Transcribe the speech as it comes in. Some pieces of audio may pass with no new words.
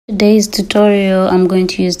Today's tutorial, I'm going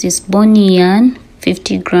to use this bony yarn,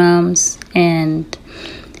 50 grams, and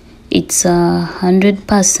it's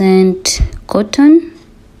 100% cotton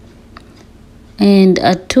and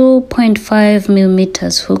a 2.5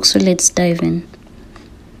 millimeters hook. So let's dive in.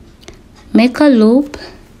 Make a loop.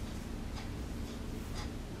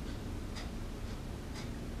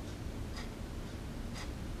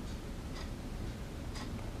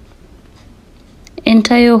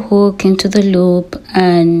 Enter your hook into the loop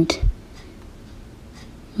and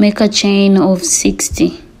make a chain of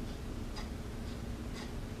 60.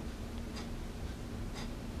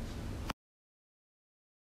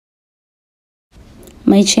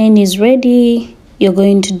 My chain is ready. You're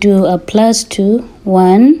going to do a +2,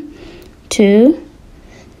 1, 2,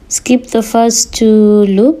 skip the first 2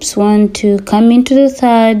 loops, 1, 2, come into the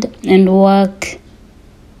third and work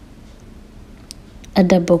a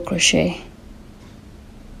double crochet.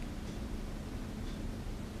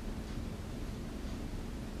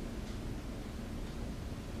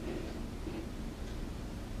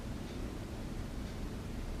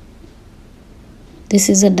 This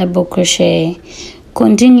is a double crochet.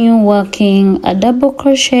 Continue working a double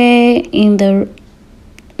crochet in the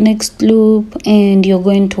next loop, and you're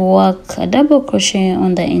going to work a double crochet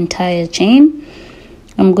on the entire chain.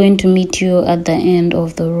 I'm going to meet you at the end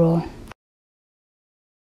of the row.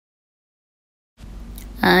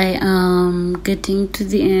 I am getting to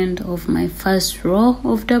the end of my first row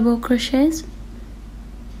of double crochets.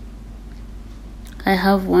 I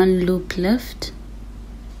have 1 loop left,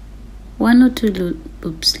 1 or 2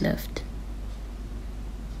 loops left.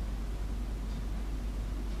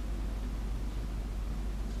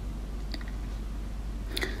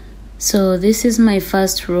 So this is my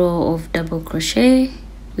first row of double crochet.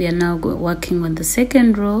 We are now working on the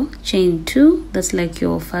second row, chain 2. That's like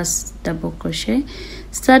your first double crochet.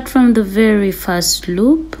 Start from the very first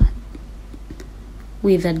loop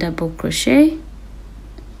with a double crochet,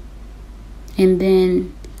 and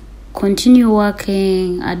then continue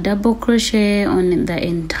working a double crochet on the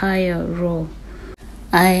entire row.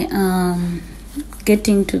 I am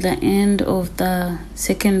getting to the end of the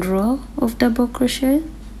second row of double crochet.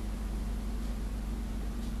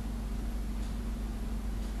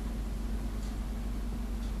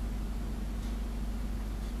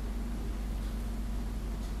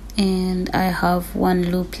 And I have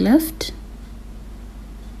 1 loop left.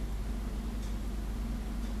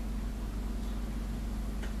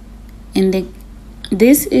 And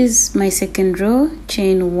this is my second row,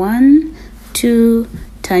 chain 1, 2,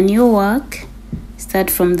 turn your work,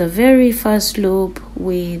 start from the very first loop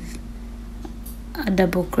with a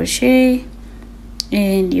double crochet,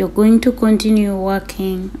 and you're going to continue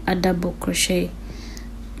working a double crochet.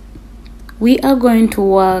 We are going to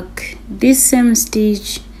work this same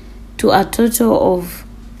stitch to a total of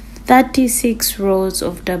 36 rows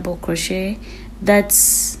of double crochet.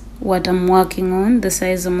 That's what I'm working on, the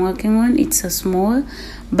size I'm working on. It's a small,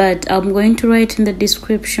 but I'm going to write in the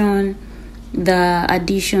description the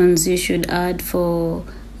additions you should add for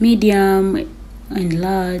medium and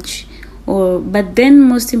large, but then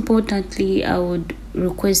most importantly, I would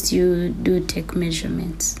request you do take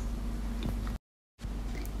measurements.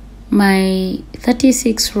 My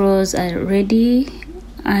 36 rows are ready.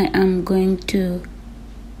 I am going to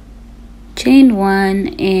chain 1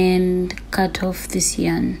 and cut off this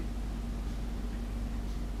yarn.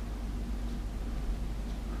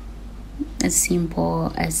 As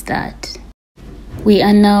simple as that. We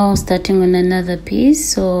are now starting on another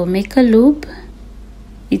piece, so make a loop.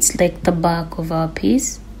 It's like the back of our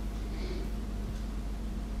piece.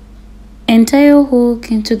 Enter your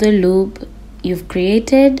hook into the loop you've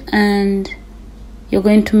created, and you're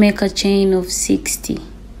going to make a chain of 60.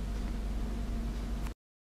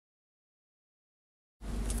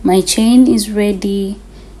 My chain is ready.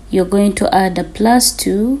 You're going to add a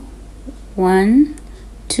 +2, 1,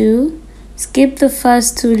 2, skip the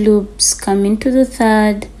first 2 loops, come into the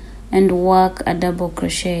third and work a double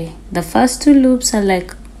crochet. The first 2 loops are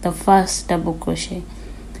like the first double crochet.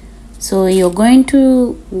 So you're going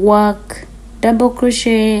to work double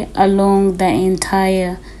crochet along the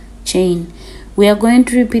entire chain. We are going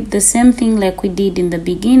to repeat the same thing like we did in the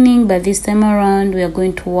beginning, but this time around we are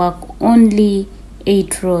going to work only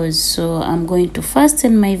 8 rows. So I'm going to first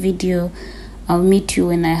end my video. I'll meet you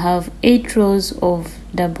when I have 8 rows of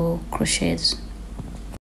double crochets.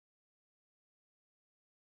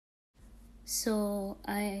 So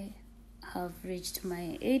I have reached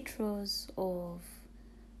my 8 rows of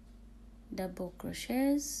double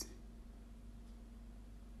crochets.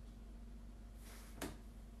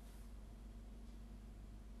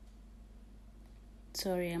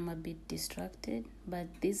 Sorry, I'm a bit distracted, but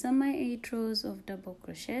these are my 8 rows of double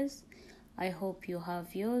crochets. I hope you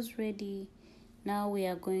have yours ready. Now we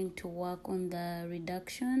are going to work on the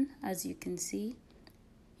reduction. As you can see,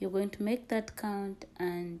 you're going to make that count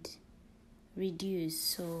and reduce.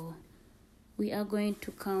 So we are going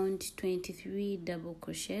to count 23 double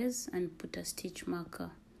crochets and put a stitch marker.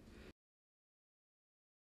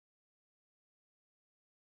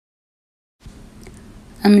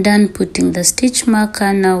 I'm done putting the stitch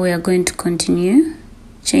marker. Now we are going to continue.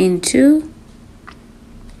 Chain 2,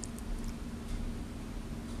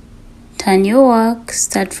 turn your work,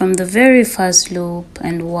 start from the very first loop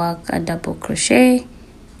and work a double crochet.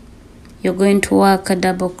 You're going to work a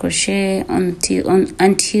double crochet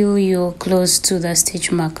until you're close to the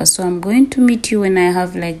stitch marker. So I'm going to meet you when I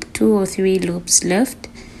have like 2 or 3 loops left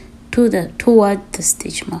toward the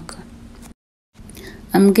stitch marker.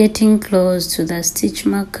 I'm getting close to the stitch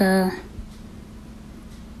marker.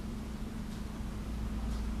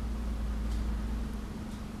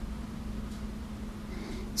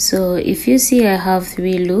 So if you see I have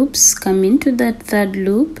 3 loops, come into that 3rd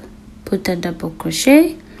loop, put a double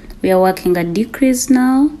crochet. We are working a decrease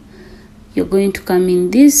now. You're going to come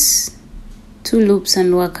in these 2 loops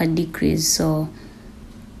and work a decrease. So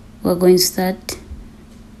we're going to start.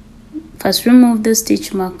 First, remove the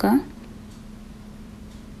stitch marker.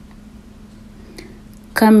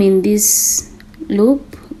 Come in this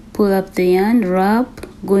loop, pull up the yarn, wrap,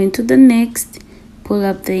 go into the next, pull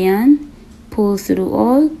up the yarn, pull through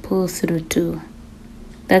all, pull through 2.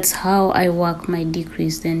 That's how I work my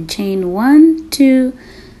decrease. Then chain 1, 2,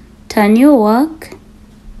 turn your work,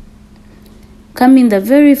 come in the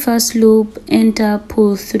very first loop, enter,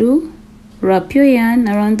 pull through, wrap your yarn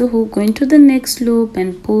around the hook, go into the next loop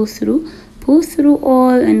and pull through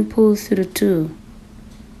all and pull through 2.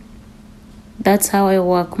 That's how I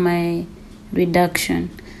work my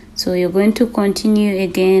reduction. So you're going to continue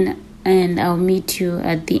again and I'll meet you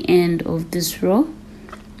at the end of this row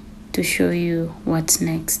to show you what's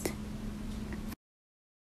next.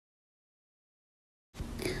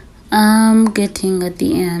 I'm getting at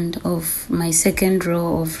the end of my 2nd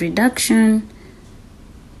row of reduction.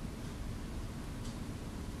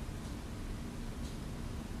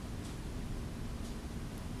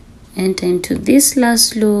 Enter into this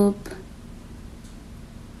last loop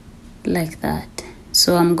like that.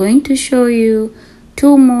 So I'm going to show you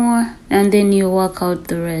 2 more and then you work out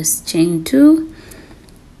the rest. Chain 2,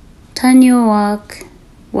 turn your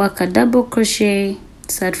work a double crochet,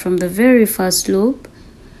 start from the very first loop.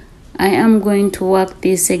 I am going to work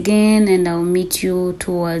this again and I'll meet you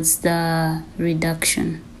towards the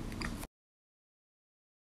reduction.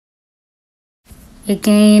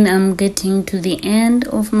 Again, I'm getting to the end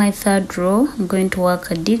of my 3rd row. I'm going to work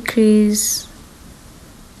a decrease,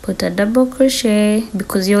 put a double crochet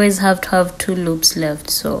because you always have to have 2 loops left.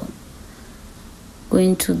 So go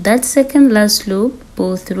into that 2nd last loop,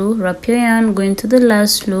 pull through, wrap your yarn, go into the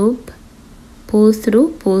last loop, pull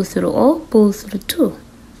through all, pull through 2.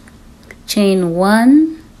 Chain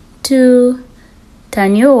 1, 2,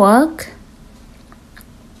 turn your work,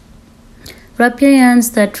 wrap your yarn,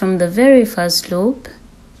 start from the very first loop,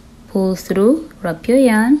 pull through, wrap your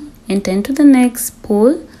yarn, enter into the next,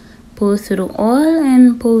 pull through all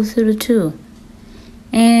and pull through 2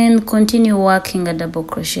 and continue working a double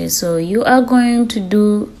crochet. So you are going to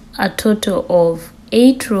do a total of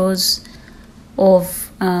 8 rows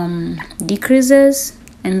of decreases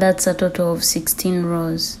and that's a total of 16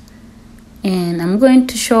 rows. And I'm going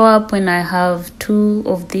to show up when I have 2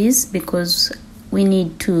 of these because we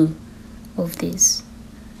need 2 of these.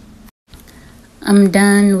 I'm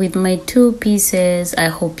done with my 2 pieces. I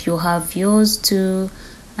hope you have yours too.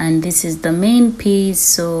 And this is the main piece.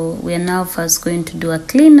 So we are now first going to do a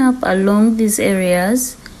cleanup along these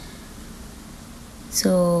areas.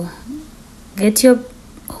 So get your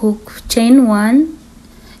hook, chain 1.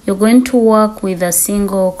 You're going to work with a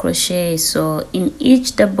single crochet. So in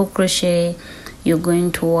each double crochet, you're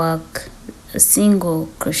going to work a single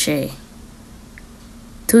crochet.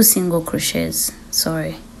 2 single crochets,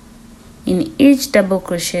 sorry. In each double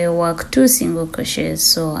crochet, work 2 single crochets.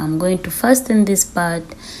 So I'm going to fasten this part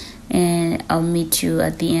and I'll meet you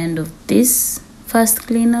at the end of this first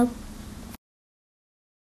cleanup.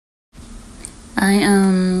 I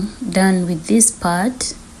am done with this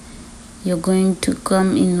part. You're going to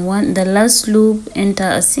come in the last loop, enter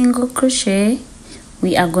a single crochet.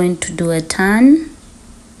 We are going to do a turn.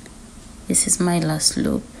 This is my last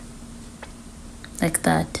loop, like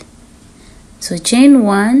that. So chain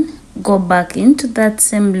 1, go back into that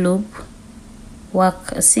same loop,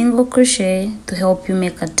 work a single crochet to help you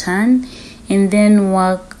make a turn, and then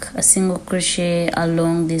work a single crochet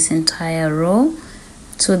along this entire row.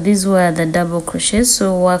 So these were the double crochets,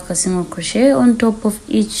 so work a single crochet on top of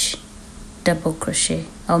each double crochet.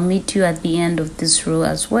 I'll meet you at the end of this row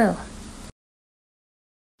as well.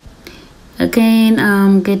 Again,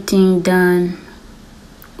 I'm getting done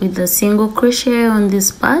with the single crochet on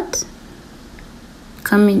this part.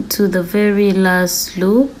 Coming to the very last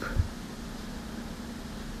loop.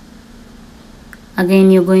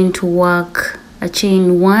 Again, you're going to work a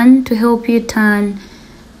chain 1 to help you turn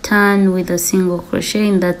with a single crochet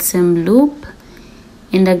in that same loop,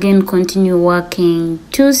 and again continue working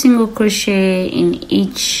 2 single crochet in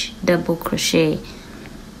each double crochet.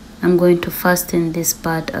 I'm going to fasten this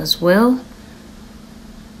part as well.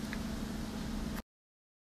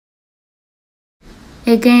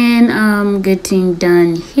 Again, I'm getting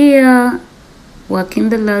done here, working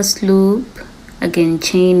the last loop. Again,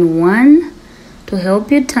 chain 1 to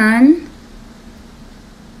help you turn.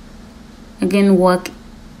 Again, work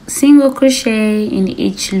single crochet in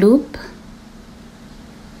each loop.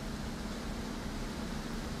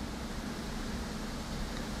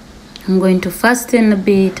 I'm going to fasten a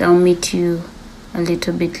bit. I'll meet you a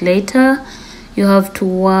little bit later. You have to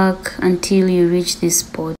work until you reach this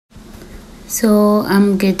spot. So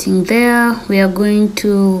I'm getting there. We are going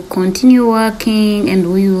to continue working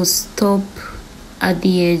and we will stop at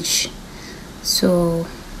the edge. So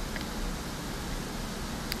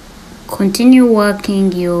continue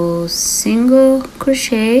working your single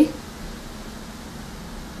crochet.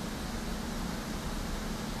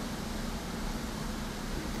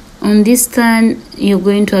 On this turn, you're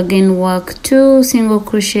going to again work 2 single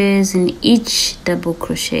crochets in each double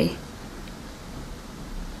crochet.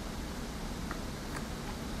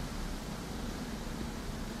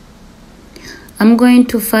 I'm going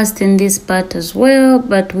to fasten this part as well,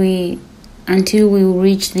 but until we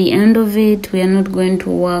reach the end of it, we are not going to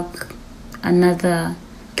work another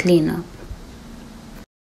cleanup.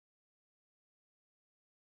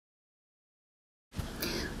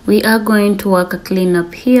 We are going to work a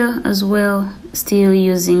cleanup here as well, still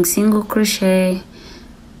using single crochet.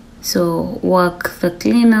 So work the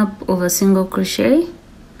cleanup of a single crochet.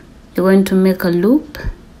 You're going to make a loop.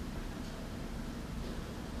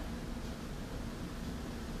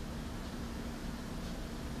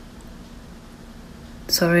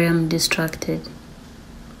 Sorry, I'm distracted.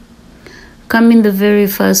 Come in the very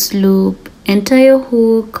first loop, enter your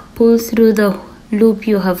hook, pull through the loop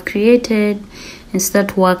you have created, and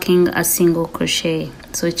start working a single crochet.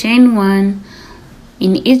 So chain 1.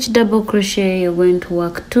 In each double crochet, you're going to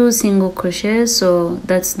work 2 single crochets. So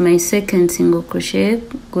that's my second single crochet.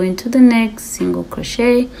 Going to the next single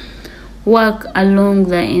crochet. Work along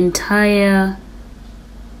the entire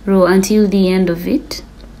row until the end of it.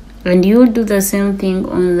 And you'll do the same thing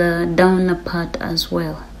on the downer part as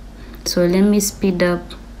well. So let me speed up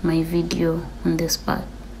my video on this part.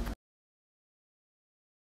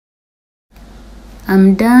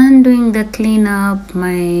 I'm done doing the cleanup.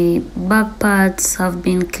 My back parts have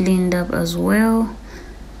been cleaned up as well.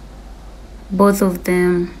 Both of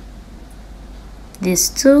them. These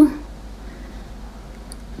 2.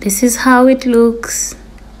 This is how it looks.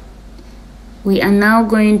 We are now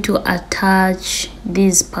going to attach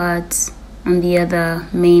these parts on the other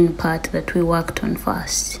main part that we worked on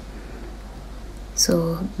first.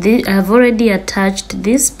 So I've already attached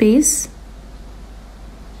this piece.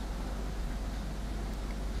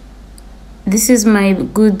 This is my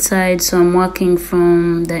good side, so I'm working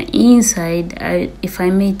from the inside, if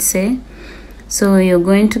I may say. So you're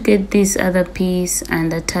going to get this other piece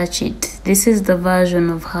and attach it. This is the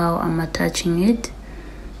version of how I'm attaching it,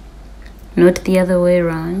 not the other way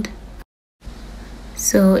around.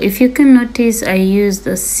 So if you can notice, I used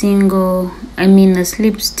a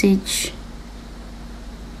slip stitch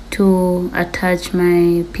to attach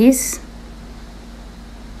my piece.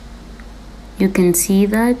 You can see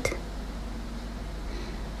that.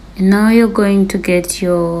 And now you're going to get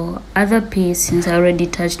your other piece. Since I already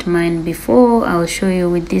touched mine before, I'll show you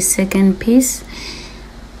with this second piece.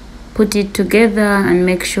 Put it together and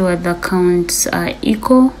make sure the counts are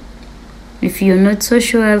equal. If you're not so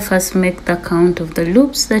sure, first make the count of the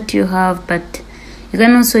loops that you have, but you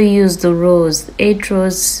can also use the rows, 8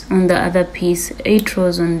 rows on the other piece, 8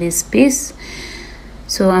 rows on this piece.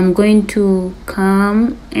 So I'm going to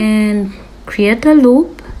come and create a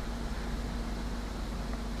loop.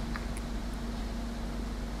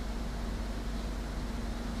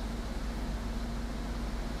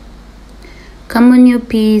 Come on your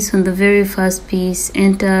piece, on the very first piece,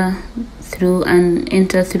 enter through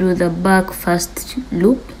the back first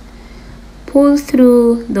loop, pull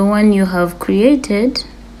through the one you have created,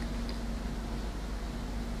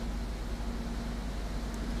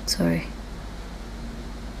 sorry,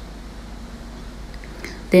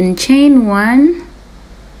 then chain 1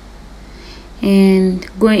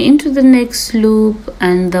 and going into the next loop,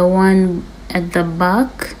 and the one at the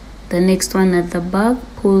back, the next one at the back,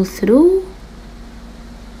 pull through,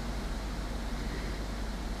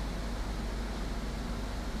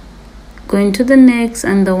 going to the next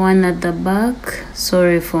and the one at the back,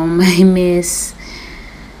 sorry for my mess,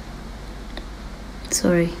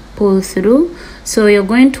 sorry, pull through. So you're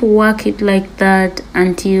going to work it like that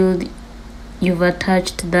until you've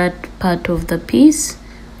attached that part of the piece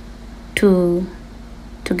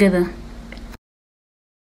together.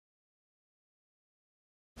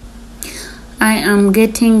 I am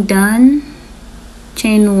getting done.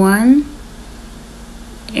 Chain 1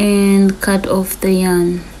 and cut off the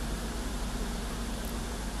yarn.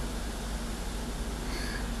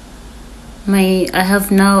 I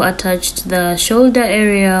have now attached the shoulder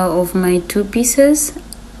area of my 2 pieces.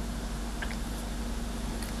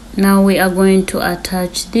 Now we are going to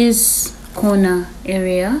attach this corner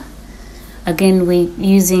area. Again, we're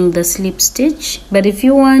using the slip stitch, but if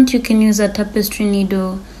you want, you can use a tapestry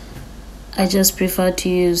needle. I just prefer to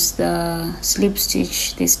use the slip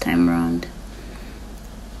stitch this time around.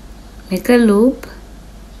 Make a loop,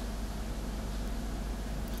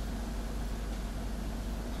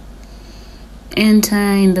 enter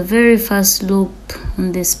in the very first loop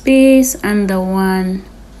on this piece and the one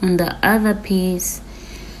on the other piece.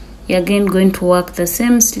 You're again going to work the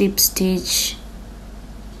same slip stitch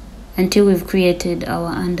until we've created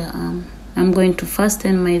our underarm. I'm going to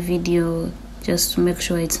fasten my video just to make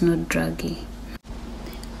sure it's not draggy.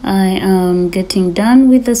 I am getting done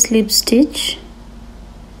with the slip stitch.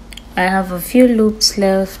 I have a few loops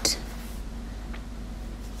left.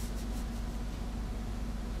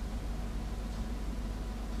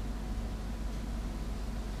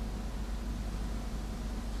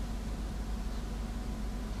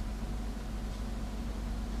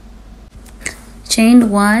 Chain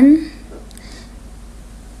 1,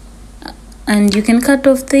 and you can cut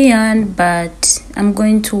off the yarn, but I'm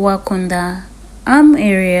going to work on the arm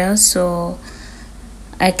area so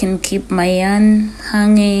I can keep my yarn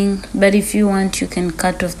hanging, but if you want, you can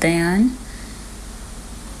cut off the yarn.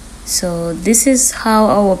 So this is how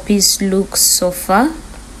our piece looks so far.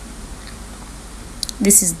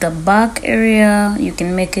 This is the back area. You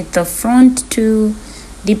can make it the front too,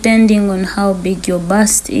 depending on how big your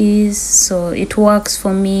bust is. So it works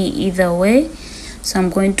for me either way. So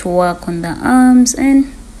I'm going to work on the arms.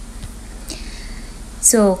 And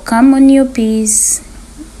so come on your piece,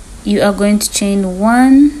 you are going to chain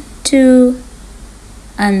 1, 2,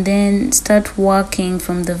 and then start working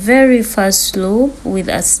from the very first loop with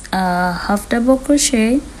a half double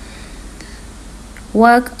crochet.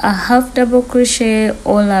 Work a half double crochet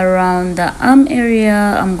all around the arm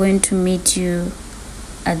area. I'm going to meet you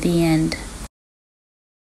at the end.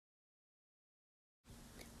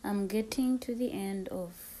 I'm getting to the end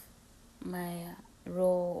of my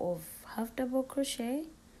row of half double crochet.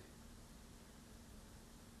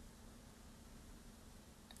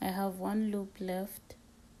 I have 1 loop left.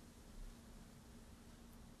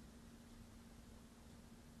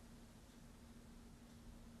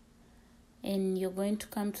 And you're going to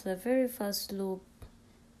come to the very first loop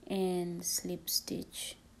and slip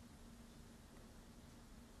stitch.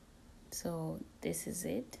 So this is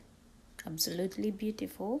it. Absolutely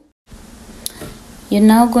beautiful. You're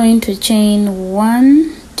now going to chain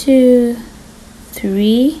 1, 2,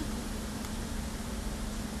 3,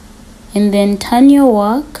 and then turn your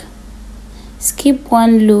work, skip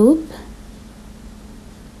 1 loop.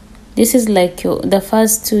 This is like the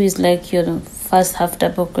first 2 is like your first half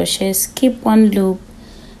double crochet. Skip 1 loop,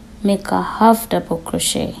 make a half double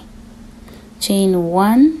crochet, chain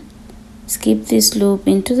 1, skip this loop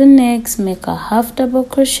into the next, make a half double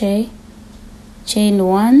crochet, chain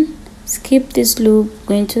 1, skip this loop,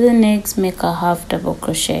 go into the next, make a half double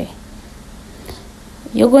crochet.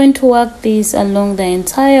 You're going to work this along the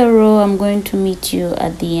entire row. I'm going to meet you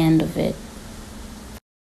at the end of it.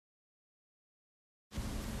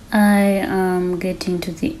 I am getting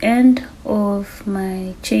to the end of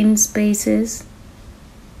my chain spaces.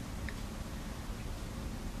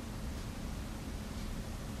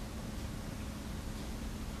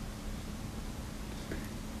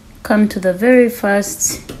 Come to the very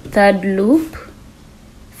first 3rd loop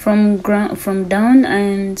from down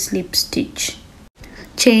and slip stitch.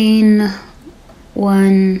 Chain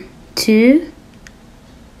 1, 2,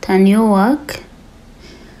 turn your work.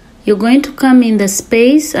 You're going to come in the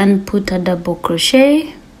space and put a double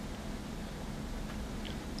crochet.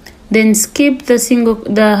 Then skip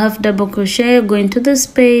the half double crochet, go into the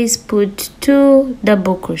space, put 2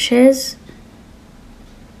 double crochets.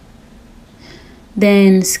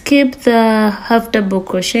 Then skip the half double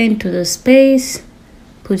crochet into the space,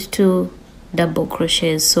 put 2 double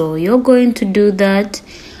crochets. So you're going to do that.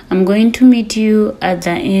 I'm going to meet you at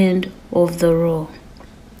the end of the row.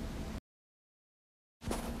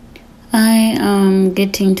 I am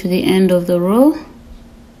getting to the end of the row.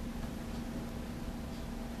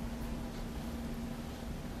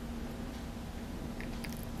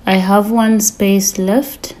 I have 1 space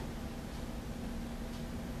left.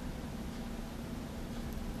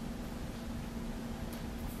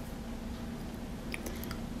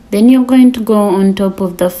 Then you're going to go on top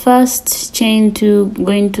of the first chain 2,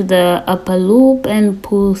 go into the upper loop and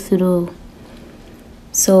pull through.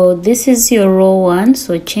 So this is your row 1,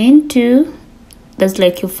 so chain 2, that's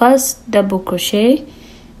like your first double crochet,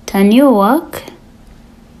 turn your work,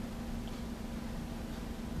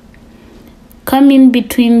 come in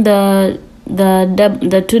between the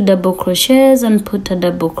 2 double crochets and put a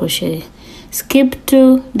double crochet, skip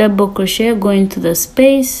 2 double crochet, go into the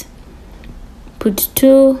space, put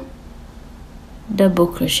 2 double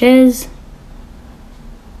crochets,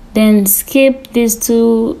 then skip these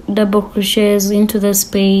 2 double crochets into the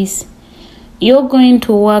space. You're going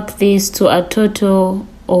to work this to a total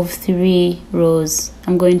of 3 rows.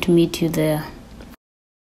 I'm going to meet you there.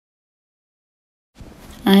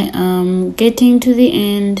 I am getting to the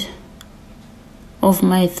end of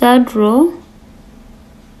my 3rd row.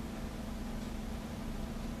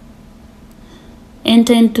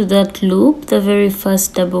 Enter into that loop, the very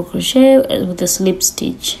first double crochet with a slip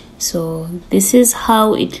stitch. So this is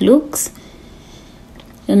how it looks.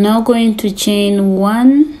 You're now going to chain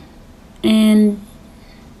 1 and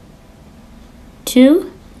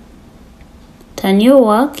 2, turn your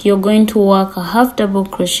work. You're going to work a half double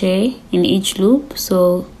crochet in each loop,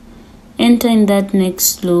 so enter in that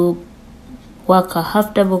next loop, work a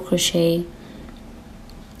half double crochet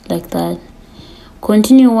like that.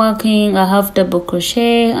 Continue working a half double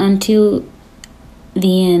crochet until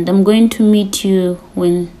the end. I'm going to meet you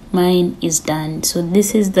when mine is done. So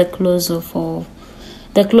this is the close-up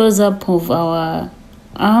of our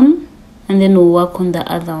arm, and then we'll work on the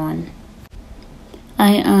other one.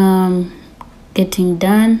 I am getting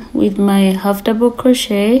done with my half double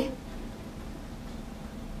crochet,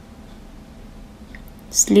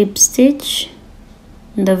 slip stitch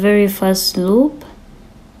in the very first loop,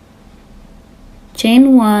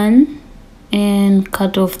 chain 1 and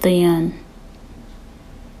cut off the yarn.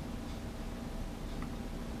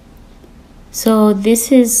 So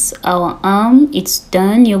this is our arm, it's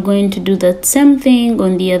done. You're going to do that same thing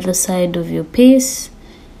on the other side of your piece.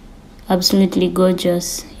 Absolutely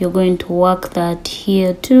gorgeous. You're going to work that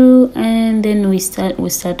here too, and then we start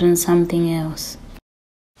on something else.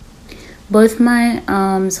 Both my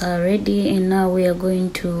arms are ready, and now we are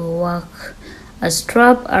going to work a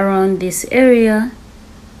strap around this area,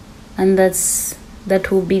 and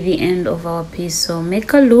that will be the end of our piece. So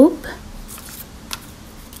make a loop,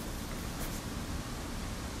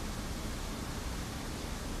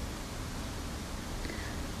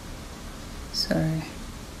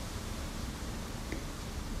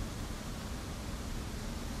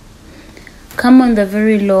 come on the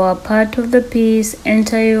very lower part of the piece,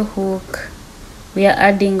 enter your hook. We are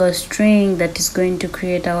adding a string that is going to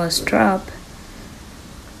create our strap,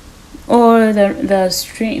 or the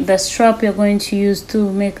strap you're going to use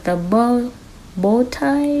to make the bow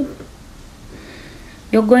tie.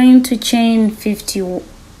 You're going to chain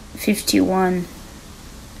 51.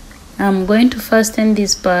 I'm going to fasten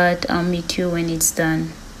this part. I'll meet you when it's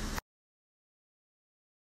done.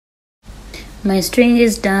 My string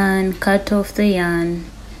is done. Cut off the yarn,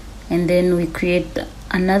 and then we create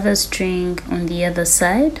another string on the other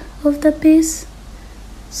side of the piece.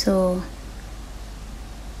 So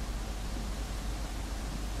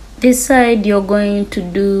this side you're going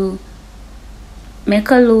to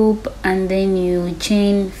make a loop, and then you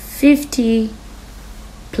chain 50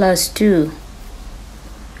 plus 2.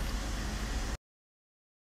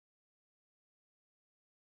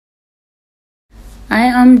 I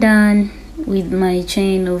am done with my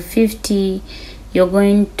chain of 50. You're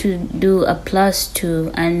going to do a plus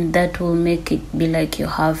 2, and that will make it be like you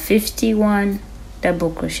have 51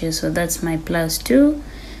 double crochet. So that's my plus 2.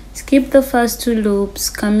 Skip the first 2 loops,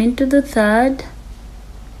 come into the third.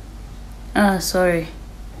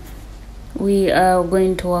 We are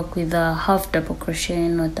going to work with a half double crochet,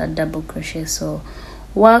 not a double crochet. So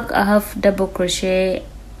work a half double crochet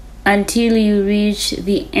until you reach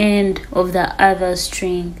the end of the other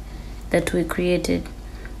string that we created.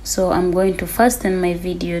 so I'm going to fasten my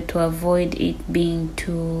video to avoid it being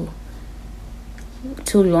too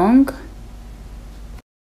long.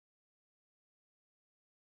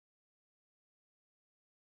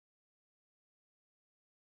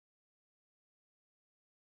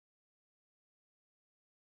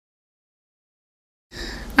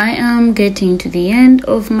 I am getting to the end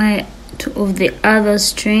of the other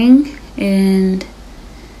string, and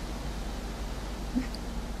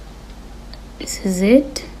this is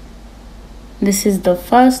it. This is the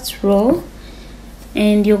first row,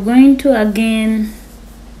 and you're going to again,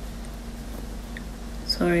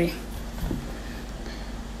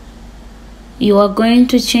 you are going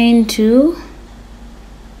to chain 2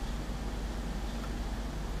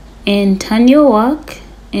 and turn your work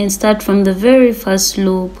and start from the very first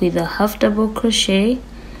loop with a half double crochet,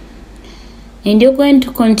 and you're going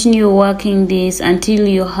to continue working this until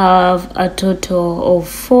you have a total of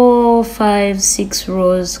 4, 5, 6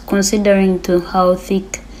 rows, considering to how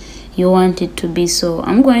thick you want it to be. So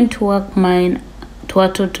I'm going to work mine to a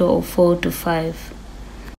total of 4 to 5.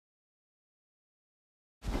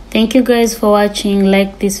 Thank you guys for watching.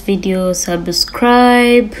 Like this video,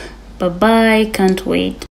 subscribe. Bye bye, can't wait.